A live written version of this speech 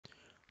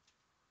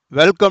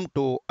Welcome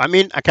to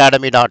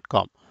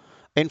aminacademy.com.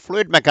 In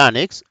fluid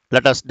mechanics,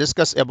 let us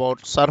discuss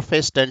about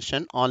surface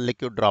tension on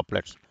liquid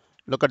droplets.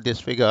 Look at this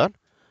figure.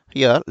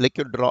 Here,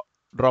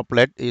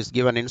 droplet is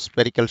given in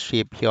spherical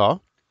shape here.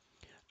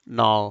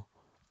 Now,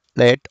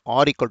 let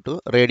R equal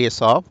to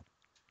radius of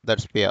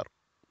that sphere.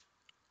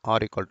 R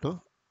equal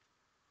to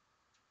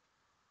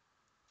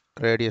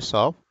radius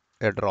of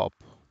a drop.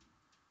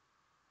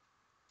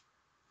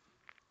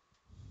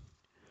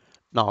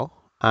 Now,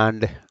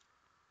 and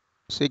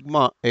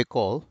sigma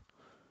equal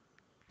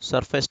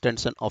surface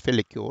tension of a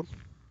liquid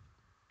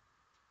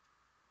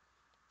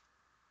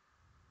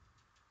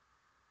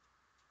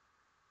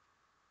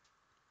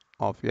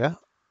of a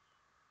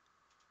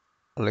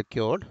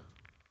liquid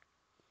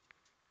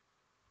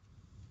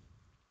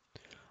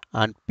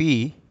and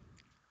P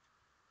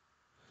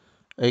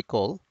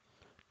equal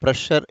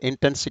pressure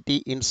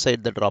intensity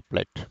inside the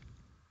droplet.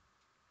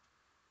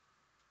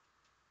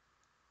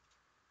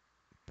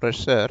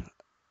 Pressure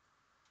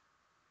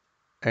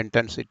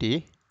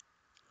intensity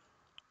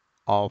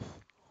of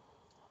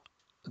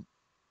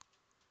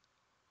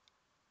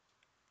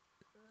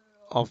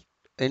of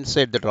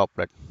inside the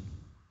droplet.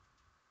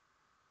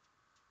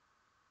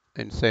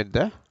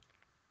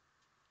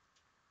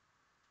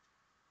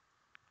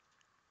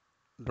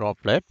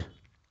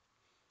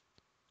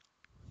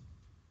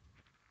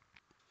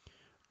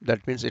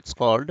 That means it's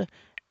called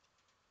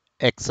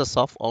excess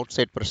of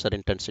outside pressure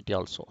intensity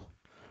also.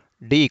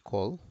 D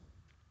equal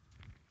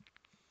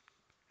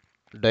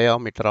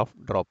diameter of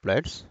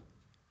droplets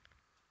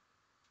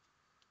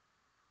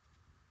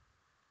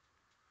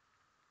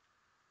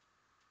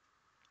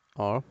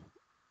or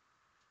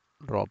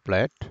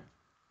droplet.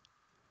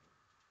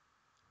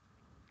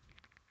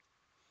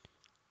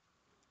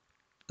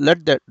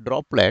 Let the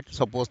droplet,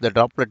 suppose the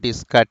droplet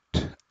is cut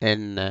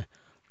in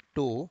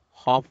two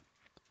half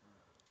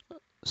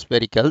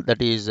spherical,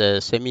 that is a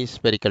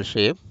semi-spherical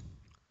shape.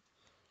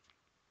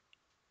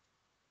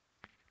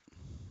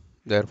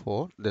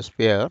 Therefore, the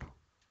sphere,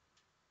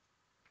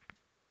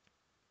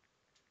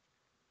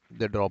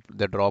 the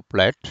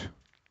droplet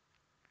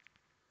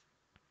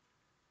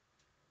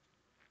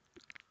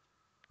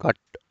cut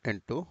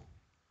into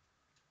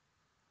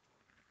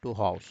two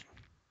halves.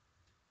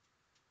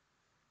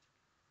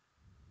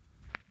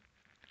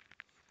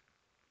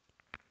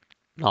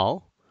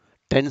 Now,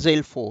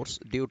 tensile force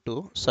due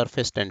to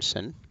surface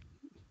tension,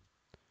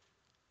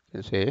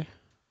 you say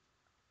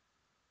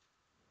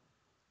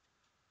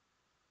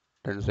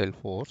tensile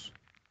force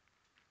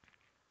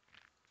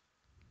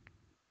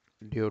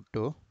due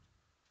to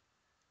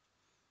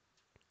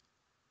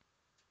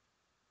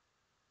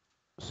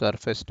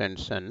surface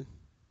tension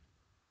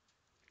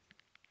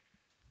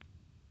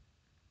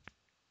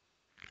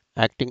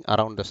acting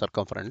around the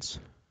circumference,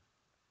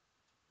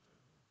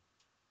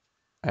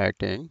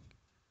 acting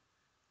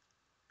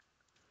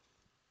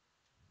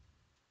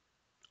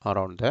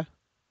around the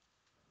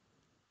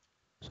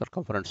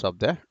circumference of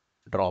the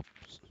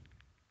drops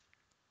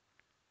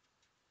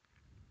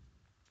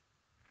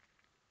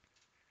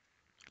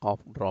of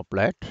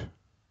droplet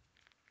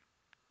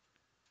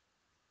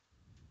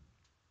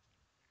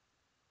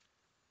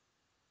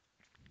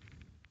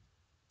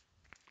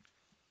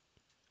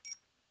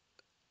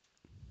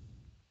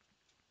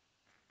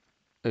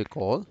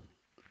equal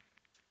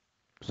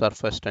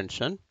surface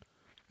tension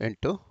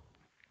into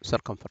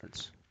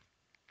circumference.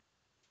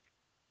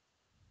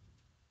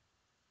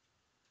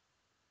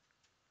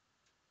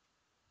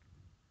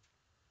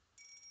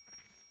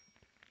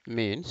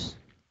 Means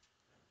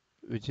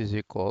which is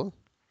equal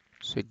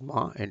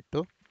sigma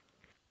into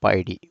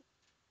pi d,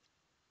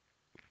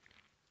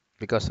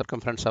 because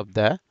circumference of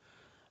the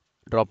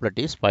droplet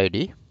is pi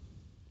d.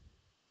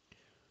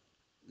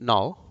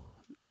 Now,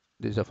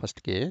 this is the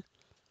first case.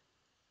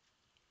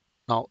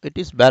 Now, it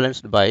is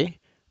balanced by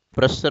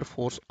pressure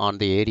force on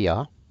the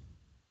area.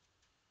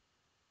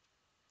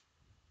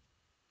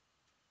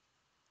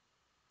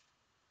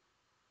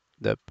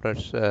 The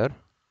pressure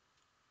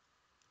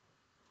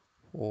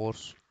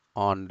force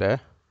on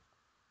the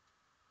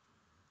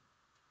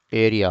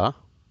area,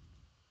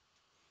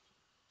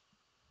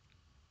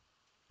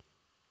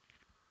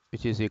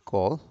 which is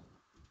equal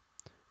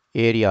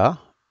area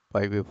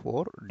pi by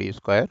 4 d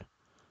square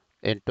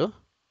into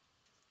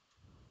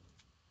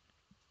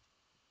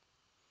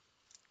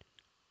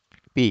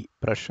P,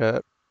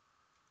 pressure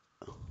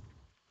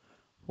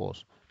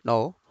force.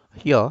 Now,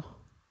 here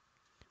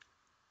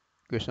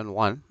question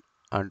 1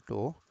 and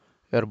 2,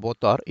 here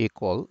both are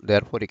equal.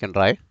 Therefore, you can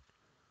write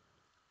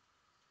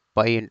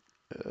pi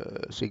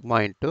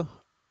sigma into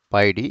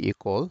pi d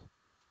equal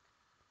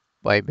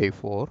pi by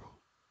 4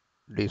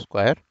 d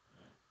square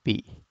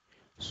P.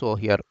 So,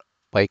 here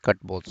pi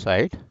cut both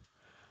side,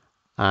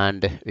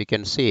 and we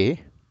can see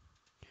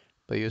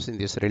by using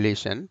this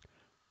relation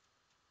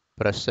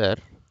pressure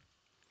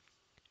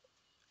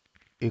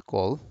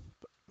equal,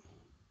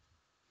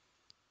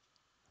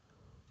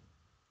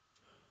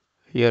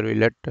 here we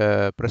let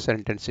pressure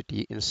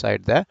intensity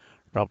inside the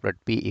droplet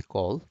P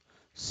equal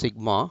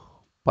sigma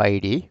pi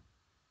d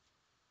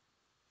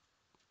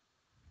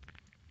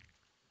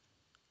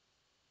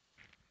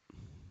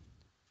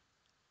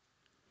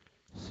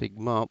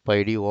sigma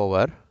pi d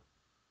over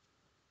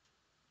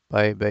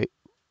pi by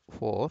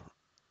 4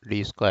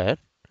 d square,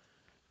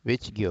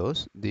 which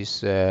gives this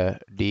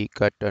d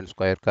cut and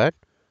square cut,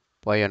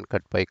 pi and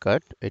cut pi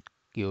cut. It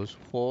gives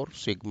 4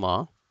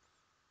 sigma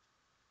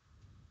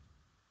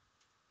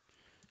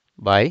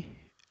by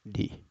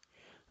d.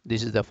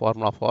 This is the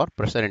formula for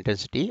pressure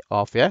intensity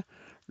of a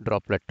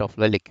droplet of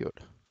the liquid.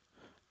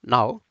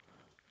 Now,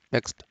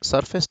 next,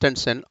 surface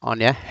tension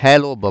on a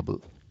halo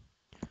bubble.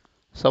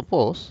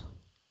 Suppose,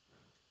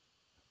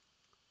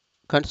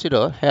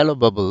 consider halo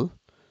bubble.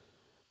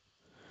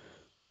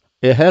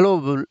 A halo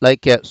bubble,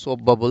 like a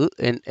soap bubble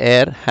in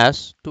air,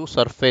 has two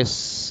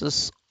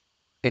surfaces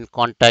in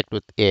contact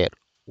with air,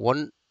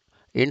 one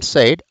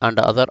inside and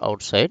the other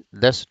outside.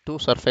 Thus, two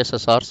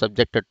surfaces are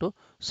subjected to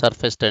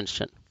surface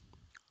tension.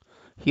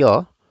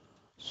 Here,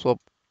 soap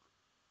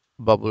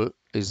bubble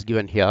is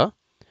given here.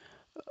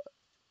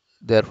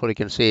 Therefore, you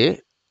can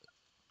say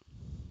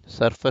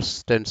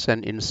surface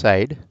tension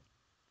inside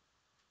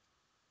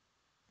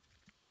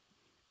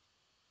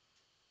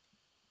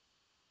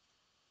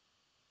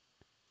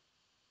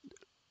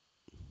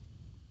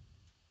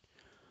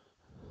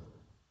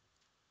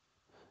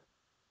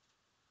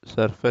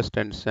surface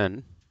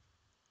tension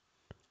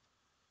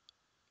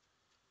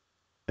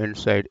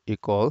inside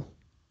equal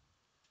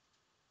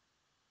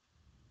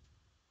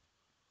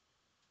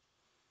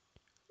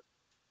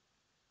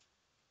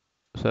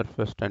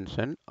surface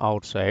tension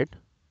outside.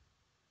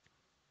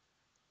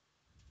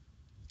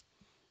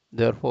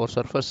 Therefore,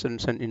 surface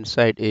tension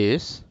inside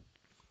is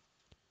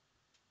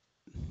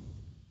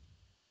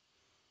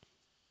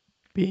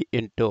P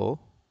into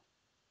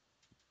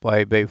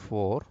pi by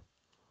 4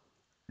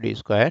 d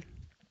square,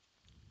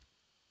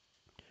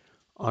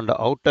 and the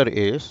outer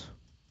is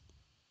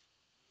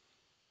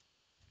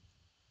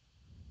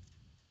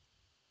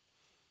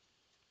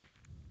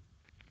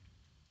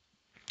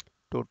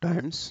two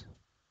times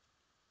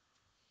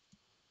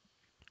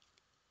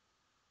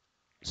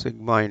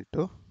sigma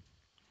into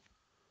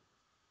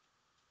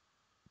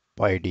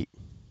pi d.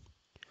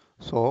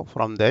 So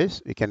from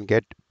this we can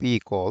get P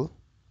equal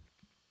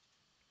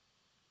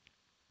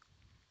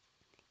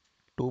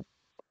to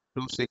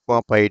 2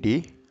 sigma pi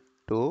d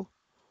to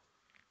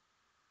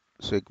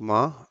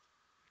sigma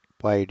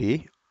pi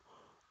d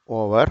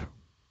over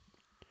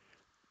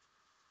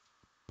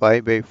pi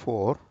by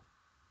 4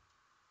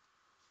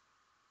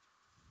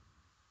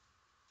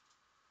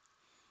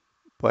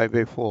 pi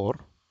by 4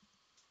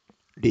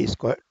 d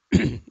square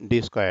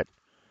d square.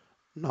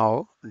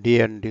 Now d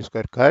and d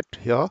square cut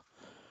here,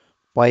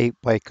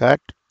 pi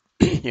cut,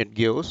 it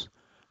gives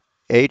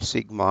 8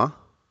 sigma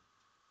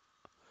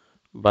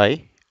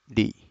by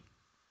d.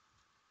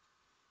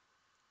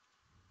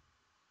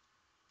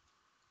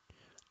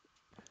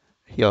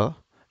 Here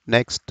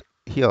next,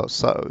 here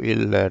so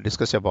we'll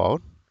discuss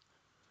about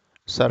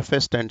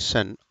surface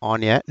tension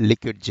on a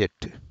liquid jet.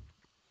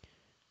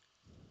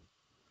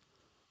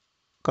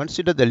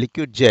 Consider the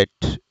liquid jet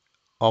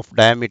of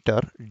diameter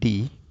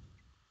d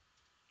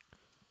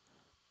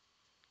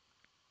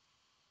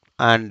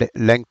and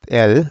length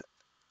L,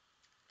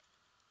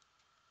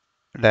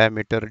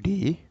 diameter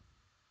d.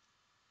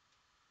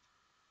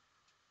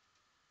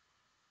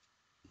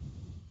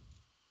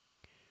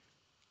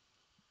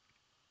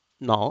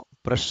 Now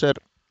pressure,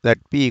 that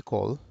P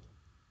equal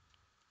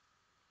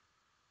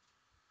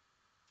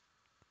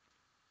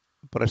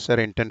pressure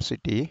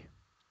intensity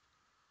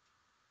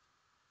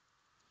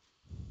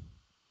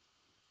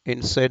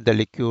inside the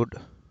liquid,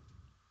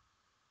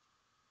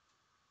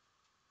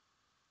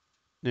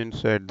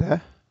 inside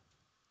the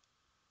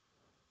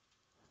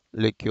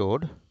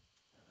liquid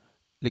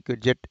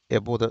liquid jet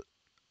above the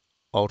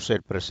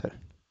outside pressure,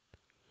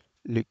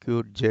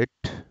 liquid jet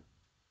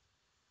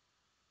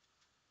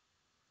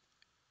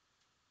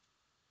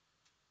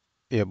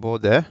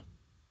above the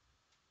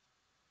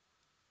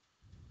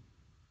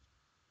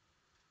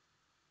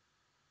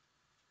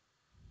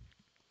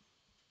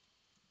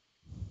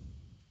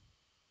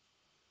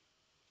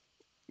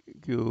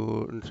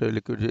inside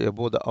liquid jet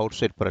above the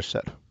outside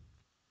pressure,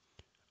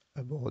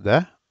 above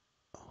the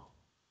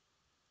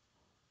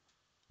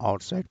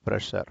outside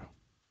pressure.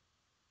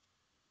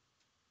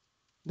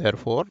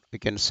 Therefore we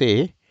can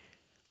say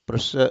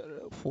pressure,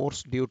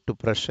 force due to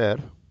pressure,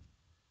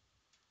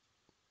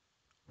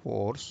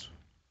 force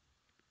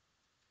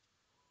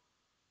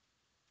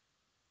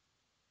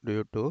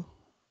due to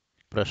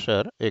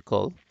pressure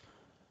equal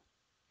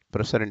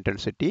pressure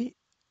intensity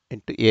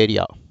into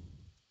area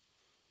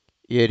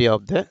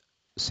of the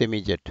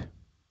semi-jet,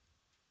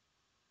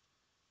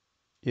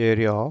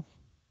 area of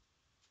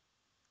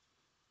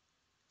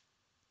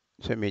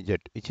semi-jet,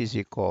 which is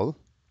equal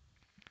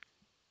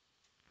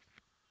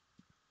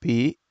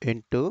P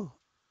into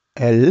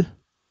L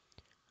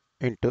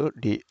into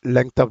D.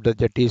 Length of the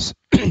jet is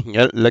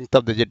length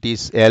of the jet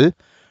is L,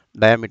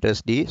 diameter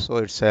is D, so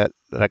it's a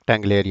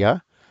rectangle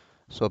area.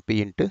 So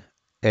P into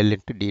L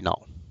into D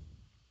now.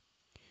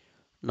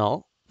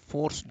 Now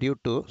force due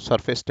to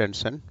surface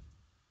tension,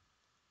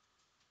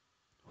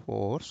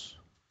 force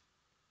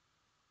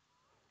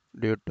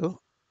due to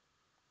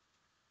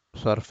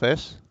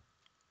surface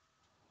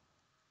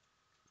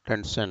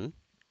tension,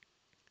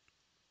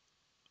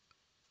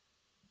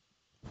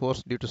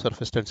 force due to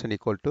surface tension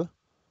equal to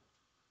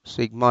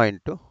sigma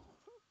into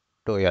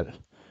 2L.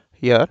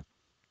 Here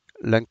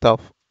length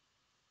of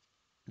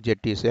jet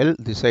is L,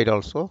 this side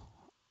also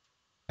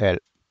L.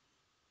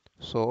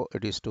 So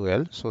it is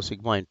 2L. So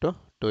sigma into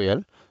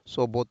 2L.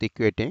 So both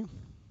equating,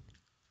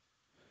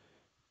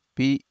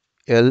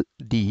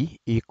 PLD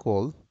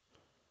equal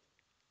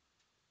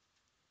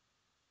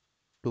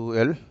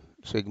 2L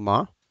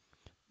sigma.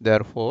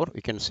 Therefore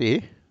we can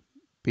see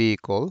P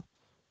equal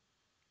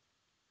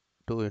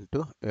 2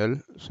 into L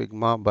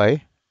sigma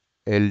by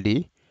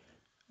LD.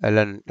 L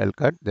and L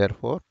cut.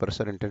 Therefore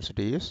pressure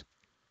intensity is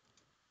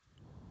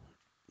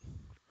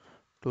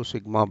 2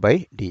 sigma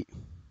by D.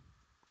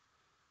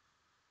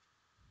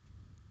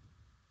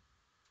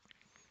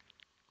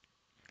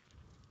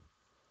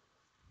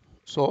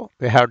 So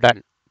we have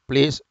done.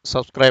 Please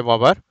subscribe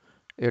our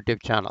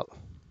YouTube channel.